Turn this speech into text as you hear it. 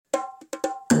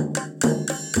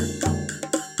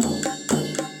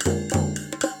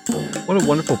What a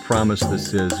wonderful promise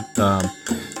this is.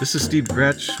 This is Steve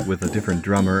Gretsch with a different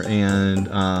drummer, and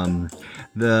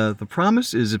the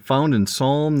promise is found in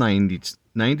Psalm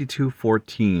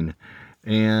 92:14,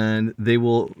 and they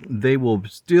will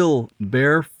still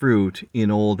bear fruit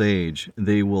in old age.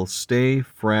 They will stay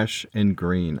fresh and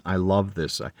green. I love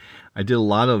this. I did a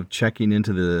lot of checking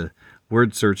into the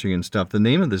word searching and stuff. The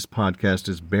name of this podcast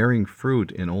is Bearing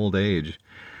Fruit in Old Age.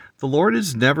 The Lord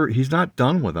he's not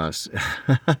done with us.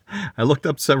 I looked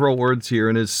up several words here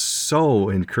and it's so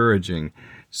encouraging.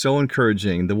 So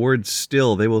encouraging. The word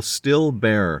still, they will still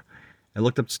bear. I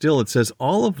looked up still, it says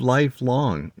all of life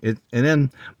long. And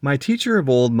then my teacher of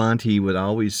old, Monty, would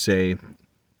always say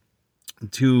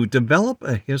to develop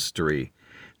a history.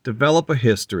 Develop a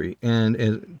history.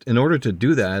 And in order to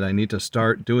do that, I need to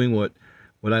start doing what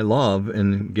I love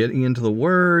and getting into the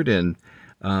Word and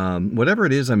whatever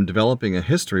it is I'm developing a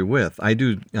history with. I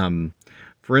do,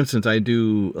 for instance, I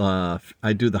do the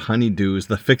honeydews,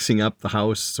 the fixing up the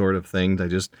house sort of thing. I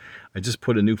just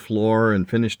put a new floor and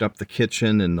finished up the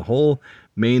kitchen, and the whole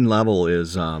main level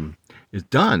is done.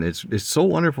 It's so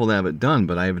wonderful to have it done,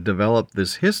 but I've developed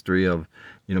this history of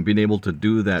being able to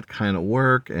do that kind of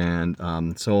work, and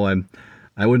so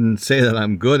I wouldn't say that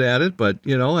I'm good at it, but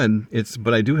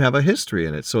but I do have a history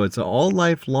in it. So it's all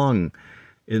lifelong.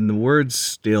 In the word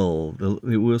still,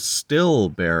 it will still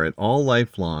bear it all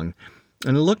life long.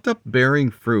 And I looked up bearing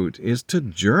fruit is to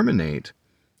germinate.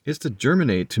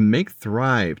 To make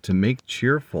thrive, to make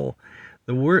cheerful.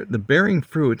 The bearing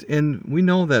fruit, and we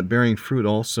know that bearing fruit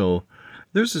also,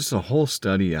 there's just a whole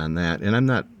study on that, and I'm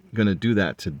not going to do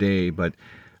that today, but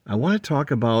I want to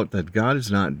talk about that God is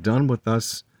not done with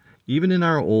us, even in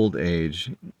our old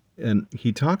age. And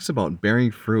he talks about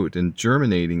bearing fruit and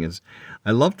germinating.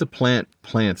 I love to plant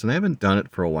plants, and I haven't done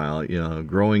it for a while,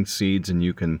 growing seeds, and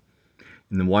you can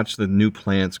then watch the new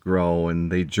plants grow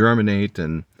and they germinate,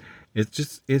 and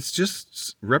it's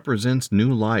just represents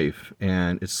new life,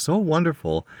 and it's so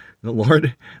wonderful.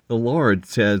 The Lord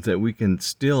says that we can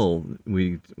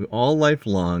we all life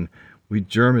long, we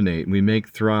germinate, we make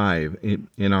thrive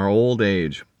in our old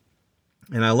age.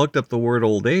 And I looked up the word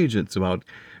old age. It's about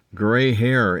gray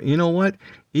hair. You know what?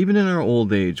 Even in our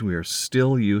old age, we are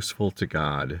still useful to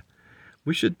God.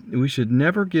 We should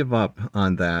never give up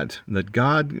on that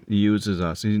God uses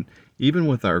us. Even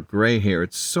with our gray hair,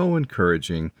 it's so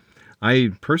encouraging.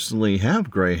 I personally have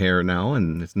gray hair now,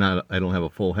 and I don't have a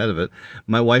full head of it.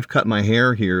 My wife cut my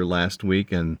hair here last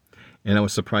week, and I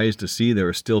was surprised to see there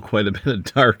was still quite a bit of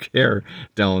dark hair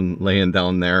laying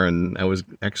down there, and I was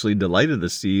actually delighted to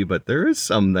see, but there is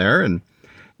some there,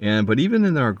 but even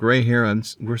in our gray hair,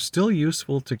 we're still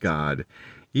useful to God.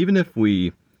 Even if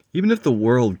the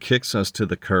world kicks us to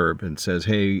the curb and says,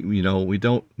 "Hey, we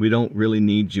don't really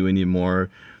need you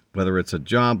anymore," whether it's a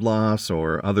job loss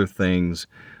or other things,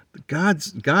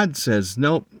 God says,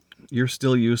 "Nope, you're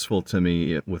still useful to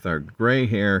me." With our gray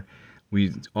hair,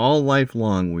 we all life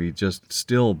long we just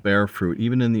still bear fruit,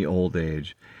 even in the old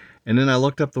age. And then I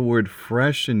looked up the word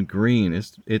fresh and green.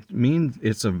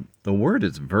 The word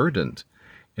is verdant.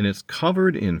 And it's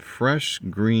covered in fresh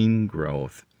green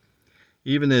growth.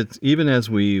 Even as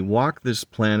we walk this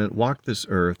planet, walk this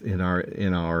earth in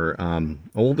our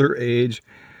older age,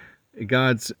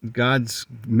 God's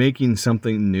making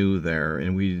something new there,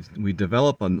 and we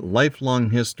develop a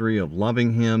lifelong history of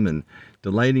loving Him and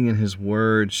delighting in His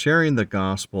Word, sharing the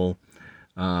gospel,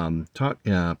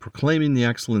 proclaiming the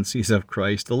excellencies of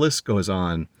Christ. The list goes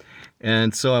on,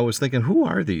 and so I was thinking, who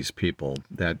are these people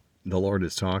that the Lord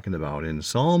is talking about? In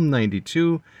Psalm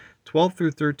 92:12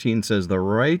 through 13 says, "The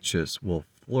righteous will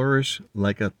flourish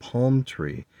like a palm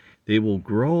tree. They will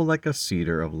grow like a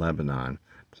cedar of Lebanon.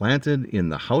 Planted in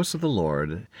the house of the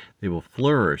Lord, they will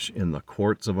flourish in the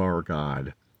courts of our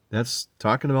God." That's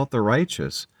talking about the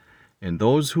righteous. And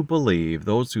those who believe,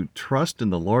 those who trust in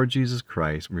the Lord Jesus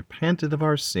Christ, repented of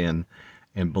our sin,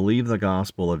 and believe the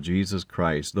gospel of Jesus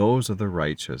Christ, those are the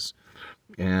righteous.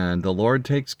 And the Lord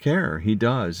takes care. He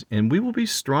does. And we will be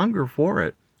stronger for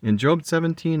it. In Job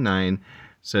 17:9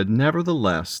 said,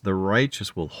 "Nevertheless, the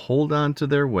righteous will hold on to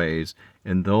their ways,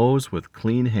 and those with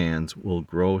clean hands will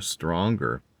grow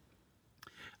stronger."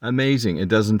 Amazing. It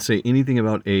doesn't say anything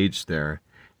about age there.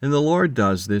 And the Lord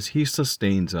does this. He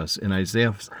sustains us. In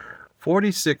Isaiah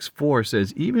 46:4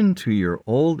 says, "Even to your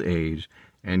old age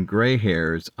and gray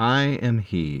hairs, I am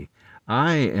He.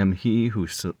 I am He who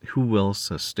will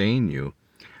sustain you.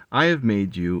 I have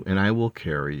made you, and I will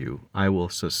carry you. I will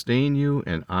sustain you,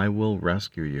 and I will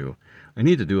rescue you." I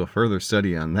need to do a further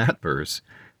study on that verse.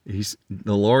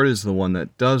 The Lord is the one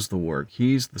that does the work.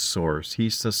 He's the source. He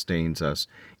sustains us,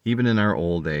 even in our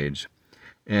old age.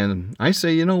 And I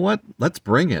say, you know what? Let's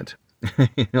bring it.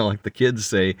 Like the kids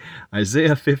say,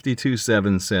 Isaiah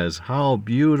 52:7 says, "How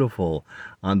beautiful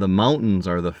on the mountains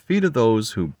are the feet of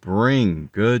those who bring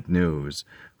good news,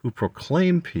 who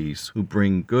proclaim peace, who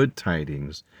bring good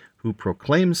tidings, who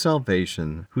proclaim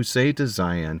salvation, who say to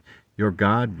Zion, your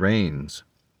God reigns."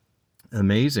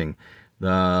 Amazing.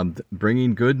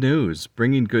 Bringing good news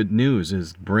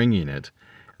is bringing it.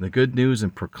 The good news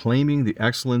and proclaiming the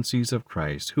excellencies of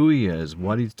Christ, who he is,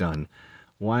 what he's done,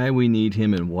 why we need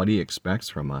him, and what he expects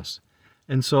from us.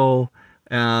 And so,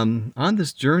 on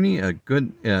this journey,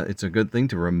 it's a good thing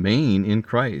to remain in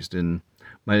Christ. And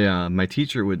my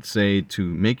teacher would say to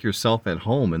make yourself at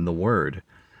home in the Word.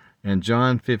 And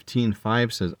John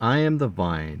 15:5 says, "I am the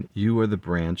vine, you are the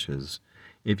branches.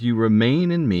 If you remain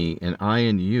in me and I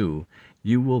in you,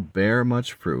 you will bear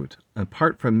much fruit.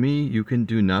 Apart from me, you can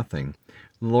do nothing."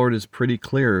 The Lord is pretty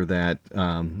clear that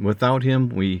without him,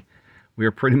 we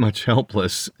are pretty much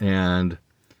helpless, and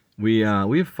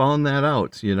we've found that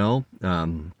out.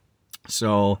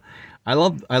 So I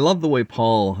love the way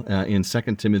Paul in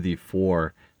 2 Timothy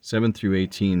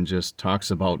 4:7-18 just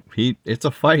talks about it's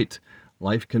a fight.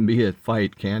 Life can be a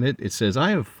fight, can it? It says, "I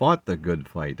have fought the good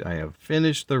fight. I have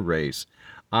finished the race.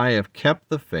 I have kept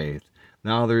the faith.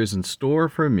 Now there is in store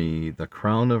for me the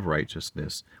crown of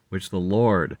righteousness, which the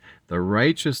Lord, the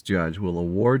righteous judge, will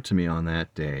award to me on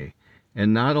that day.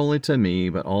 And not only to me,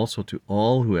 but also to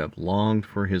all who have longed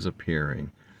for his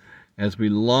appearing." As we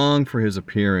long for his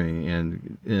appearing,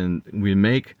 and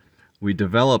we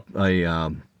develop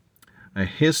a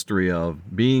history of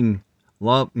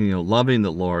loving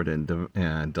the Lord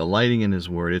and delighting in his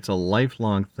word. It's a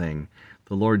lifelong thing.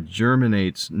 The Lord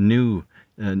germinates new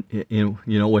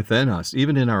within us,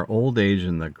 even in our old age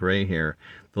and the gray hair.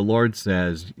 The Lord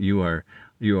says you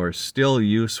are still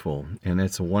useful, and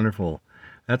that's a wonderful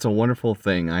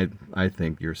thing. I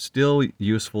think you're still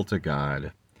useful to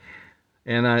God.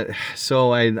 And I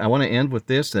want to end with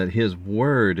this, that his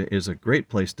word is a great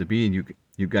place to be, and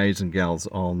you guys and gals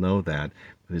all know that.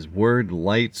 But his word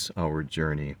lights our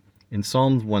journey. In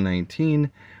Psalms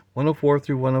 119,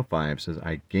 104-105 says,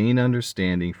 "I gain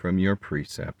understanding from your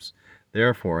precepts.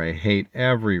 Therefore I hate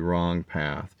every wrong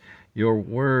path. Your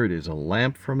word is a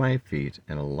lamp for my feet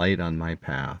and a light on my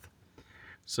path."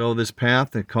 So this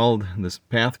path called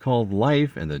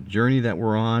life, and the journey that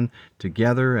we're on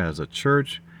together as a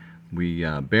church, we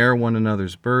bear one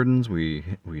another's burdens. We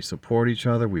support each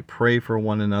other. We pray for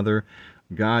one another.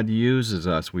 God uses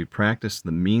us. We practice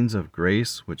the means of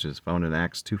grace, which is found in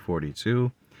Acts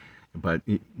 2:42. But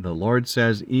the Lord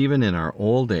says, even in our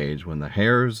old age, when the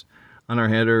hairs on our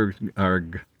head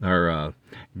are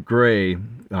gray,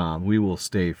 we will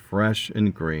stay fresh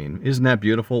and green. Isn't that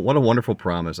beautiful? What a wonderful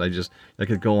promise. I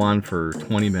could go on for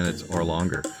 20 minutes or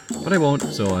longer, but I won't.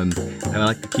 So I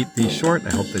like to keep these short.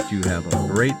 I hope that you have a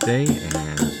great day,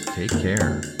 and take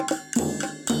care.